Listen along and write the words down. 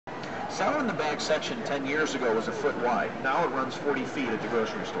Sound in the back section 10 years ago was a foot wide. Now it runs 40 feet at the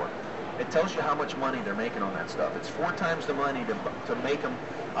grocery store. It tells you how much money they're making on that stuff. It's 4 times the money to make them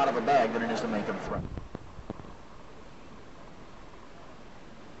out of a bag than it is to make them fresh.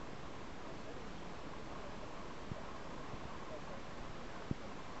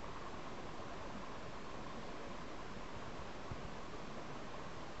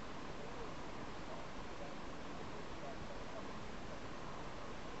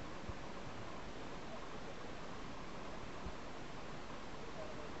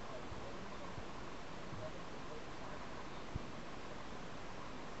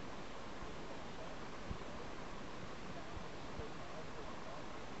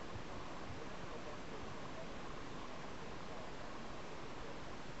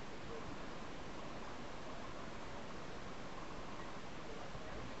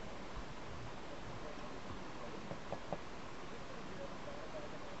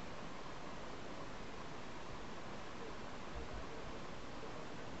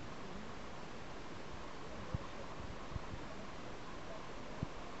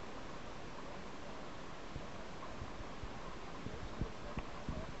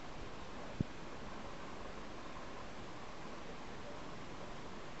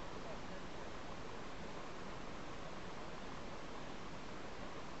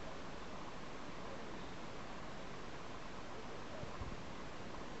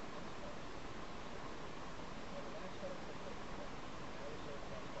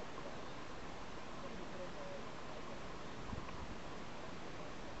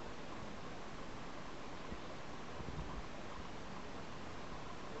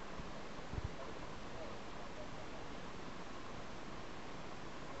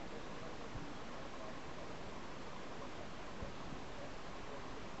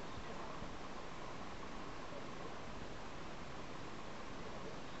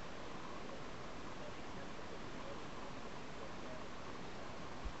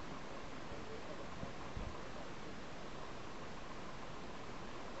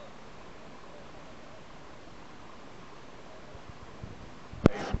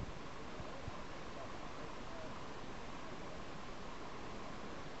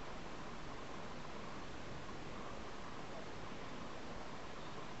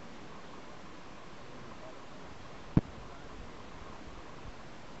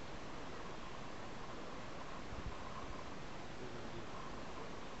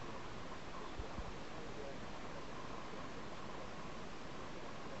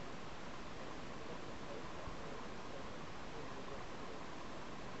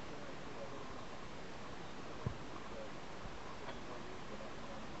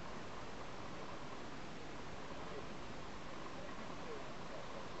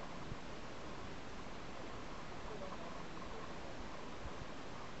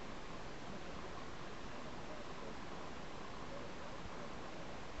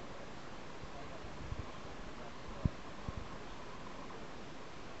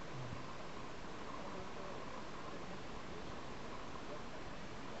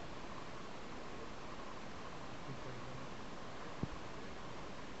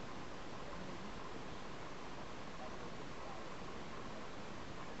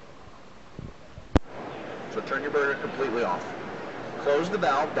 So turn your burner completely off. Close the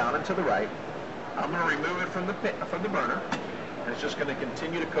valve down and to the right. I'm going to remove it from the burner, and it's just going to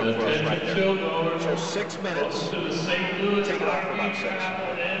continue to cook for us right there. So 6 minutes. Take it off for about 6.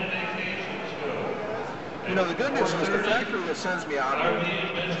 You know, the good news is the factory that sends me out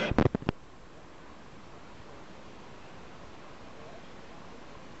here.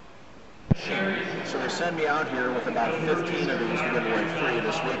 So they send me out here with about 15 of these to give away free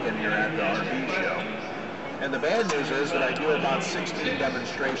this weekend here at the RV show. And the bad news is that I do about 16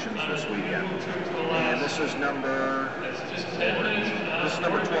 demonstrations this weekend. And this is number 12.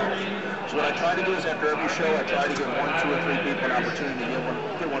 So what I try to do is after every show, I try to give 1, 2, or 3 people an opportunity to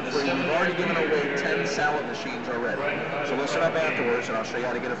get one free. We've already given away 10 salad machines already. So listen up afterwards and I'll show you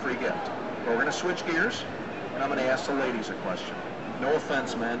how to get a free gift. But we're going to switch gears and I'm going to ask the ladies a question. No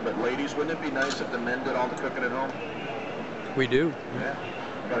offense, men, but ladies, wouldn't it be nice if the men did all the cooking at home? We do. Yeah.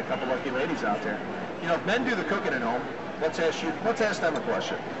 We've got a couple lucky ladies out there. You know, if men do the cooking at home, let's ask them a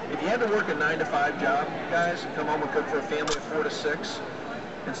question. If you had to work a 9-to-5 job, guys, and come home and cook for a family of 4 to 6,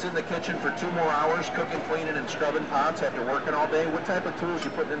 and sit in the kitchen for 2 more hours cooking, cleaning, and scrubbing pots after working all day, what type of tools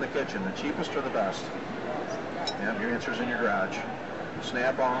you putting in the kitchen? The cheapest or the best? Yeah, your answer's in your garage.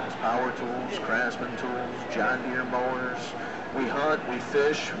 Snap-ons, power tools, Craftsman tools, John Deere mowers. We hunt, we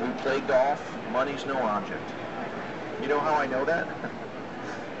fish, we play golf. Money's no object. You know how I know that?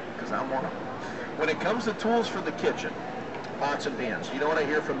 Because I'm one of them. When it comes to tools for the kitchen, Pots and pans. You know what I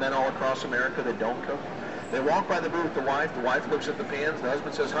hear from men all across America that don't cook? They walk by the booth, the wife looks at the pans, the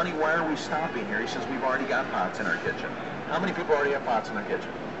husband says, honey, why are we stopping here? He says, we've already got pots in our kitchen. How many people already have pots in their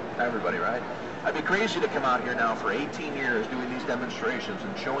kitchen? Everybody, right? I'd be crazy to come out here now for 18 years doing these demonstrations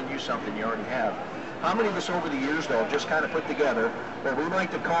and showing you something you already have. How many of us over the years, though, have just kind of put together what we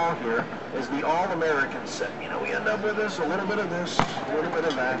like to call here is the all-American set? You know, we end up with this, a little bit of this, a little bit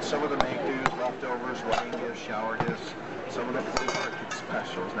of that, some of the make-dos, leftovers, wedding gifts, shower gifts, some of the flea market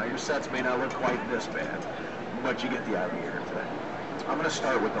specials. Now, your sets may not look quite this bad, but you get the idea here today. I'm going to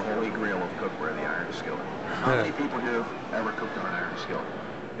start with the holy grail of cookware, the iron skillet. How many people here have ever cooked on an iron skillet?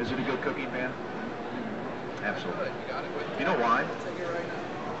 Is it a good cooking pan? Absolutely. You know why?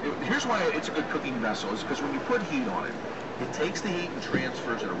 Here's why it's a good cooking vessel, is because when you put heat on it, it takes the heat and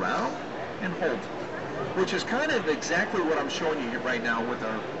transfers it around and holds it, which is kind of exactly what I'm showing you here right now with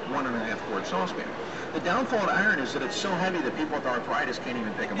our 1.5 quart saucepan. The downfall of iron is that it's so heavy that people with arthritis can't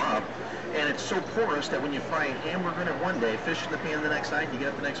even pick them up, and it's so porous that when you fry a hamburger in it one day, fish in the pan the next night, you get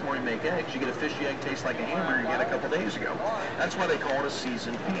up the next morning, make eggs, you get a fishy egg taste like a hamburger you got a couple days ago. That's why they call it a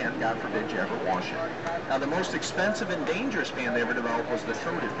seasoned pan. God forbid you ever wash it. Now, the most expensive and dangerous pan they ever developed was the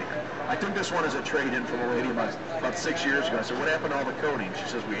coated pan. I took this one as a trade-in from a lady about 6 years ago. I said, what happened to all the coating? She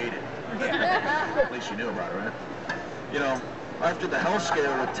says, we ate it. At least you knew about it, right? You know, after the health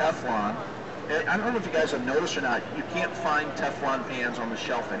scare with Teflon, I don't know if you guys have noticed or not, you can't find Teflon pans on the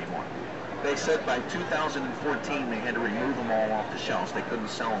shelf anymore. They said by 2014 they had to remove them all off the shelves. They couldn't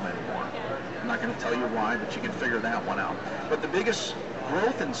sell them anymore. I'm not going to tell you why, but you can figure that one out. But the biggest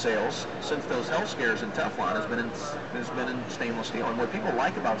growth in sales since those health scares in Teflon has been in stainless steel. And what people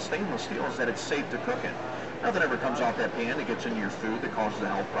like about stainless steel is that it's safe to cook in. Nothing ever comes off that pan that gets into your food that causes a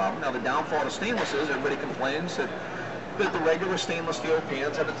health problem. Now, the downfall of stainless is everybody complains that the regular stainless steel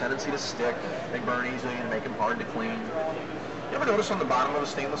pans have a tendency to stick. They burn easily and make them hard to clean. You ever notice on the bottom of a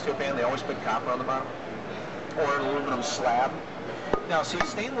stainless steel pan, they always put copper on the bottom? Or an aluminum slab? Now, see,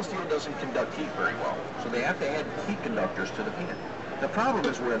 stainless steel doesn't conduct heat very well, so they have to add heat conductors to the pan. The problem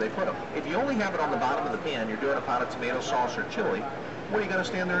is where they put them. If you only have it on the bottom of the pan, you're doing a pot of tomato sauce or chili, what are you going to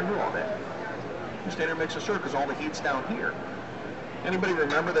stand there and do all day? You stand there and mix a stir because all the heat's down here. Anybody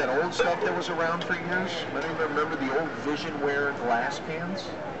remember that old stuff that was around for years? Anybody remember the old Visionware glass pans?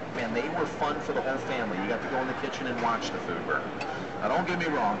 Man, they were fun for the whole family. You got to go in the kitchen and watch the food burn. Now, don't get me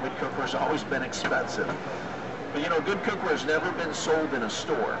wrong, good cookware's always been expensive. But, you know, good cookware's never been sold in a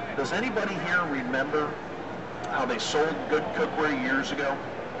store. Does anybody here remember how they sold good cookware years ago?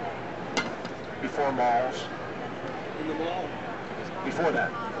 Before malls? In the mall. Before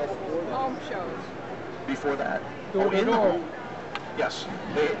that? Home shows. Before that? Door to in the door. home. Yes,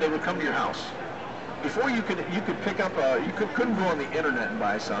 they would come to your house. Before you could pick up couldn't go on the internet and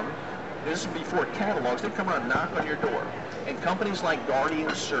buy some. This is before catalogs. They'd come around and knock on your door. And companies like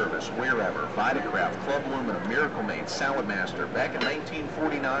Guardian Service, Wherever, Vitakraft, Club Aluminum, Miracle Made, Salad Master, back in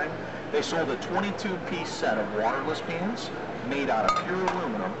 1949, they sold a 22-piece set of waterless pans made out of pure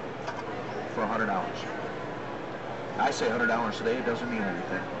aluminum for $100. I say $100 today, it doesn't mean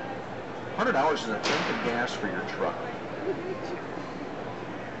anything. $100 is a tank of gas for your truck.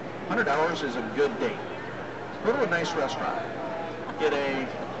 $100 is a good date. Go to a nice restaurant. Get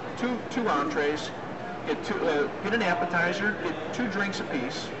two entrees. Get an appetizer. Get 2 drinks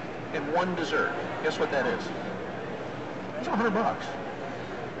apiece, and 1 dessert. Guess what that is? It's $100.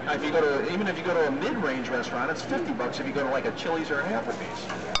 Now, even if you go to a mid-range restaurant, it's $50 if you go to like a Chili's or an Applebee's.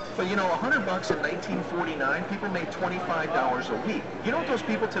 But you know, $100 in 1949, people made $25 a week. You know what those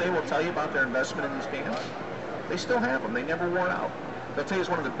people today will tell you about their investment in these pans? They still have them. They never wore out. They'll tell you it's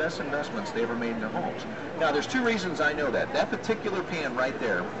one of the best investments they ever made in their homes. Now, there's 2 reasons I know that. That particular pan right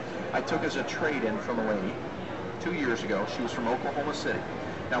there, I took as a trade-in from a lady 2 years ago. She was from Oklahoma City.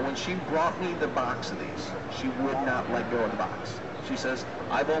 Now, when she brought me the box of these, she would not let go of the box. She says,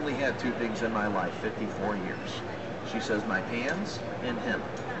 I've only had 2 things in my life, 54 years. She says, my pans and him.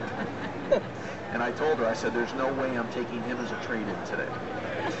 And I told her, I said, there's no way I'm taking him as a trade-in today.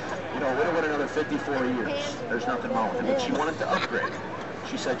 You know, what about another 54 years? There's nothing wrong with it. But she wanted to upgrade.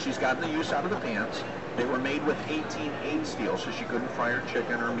 She said she's gotten the use out of the pans. They were made with 18-8 steel, so she couldn't fry her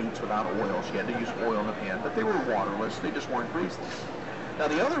chicken or meats without oil. She had to use oil in the pan, but they were waterless. They just weren't greaseless. Now,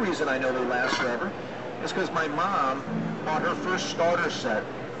 the other reason I know they last forever is because my mom bought her first starter set,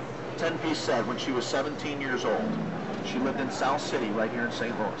 10-piece set, when she was 17 years old. She lived in South City, right here in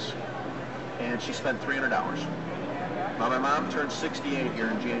St. Louis. And she spent $300. Now, my mom turned 68 here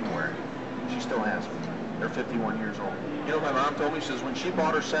in January. She still has them. They're 51 years old. You know what my mom told me? She says when she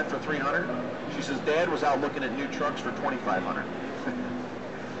bought her set for $300, she says Dad was out looking at new trucks for $2,500.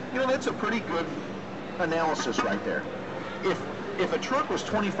 You know, that's a pretty good analysis right there. If a truck was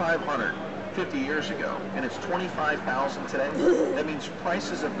 $2,500 50 years ago and it's $25,000 today, that means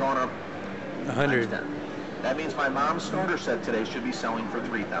prices have gone up 100. times 10. That means my mom's starter set today should be selling for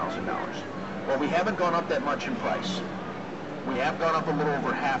 $3,000. Well, we haven't gone up that much in price. We have gone up a little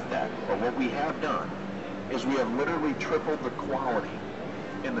over half that, but what we have done is we have literally tripled the quality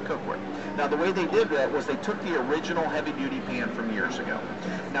in the cookware. Now, the way they did that was they took the original heavy-duty pan from years ago.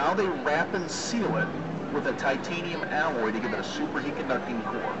 Now they wrap and seal it with a titanium alloy to give it a super heat conducting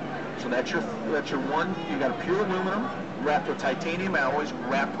core. So that's your one. You got a pure aluminum wrapped with titanium alloys,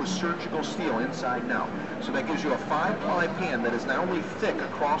 wrapped with surgical steel inside and out. So that gives you a 5-ply pan that is not only thick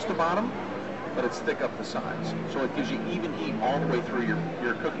across the bottom, but it's thick up the sides. So it gives you even heat all the way through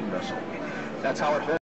your cooking vessel. That's how it holds.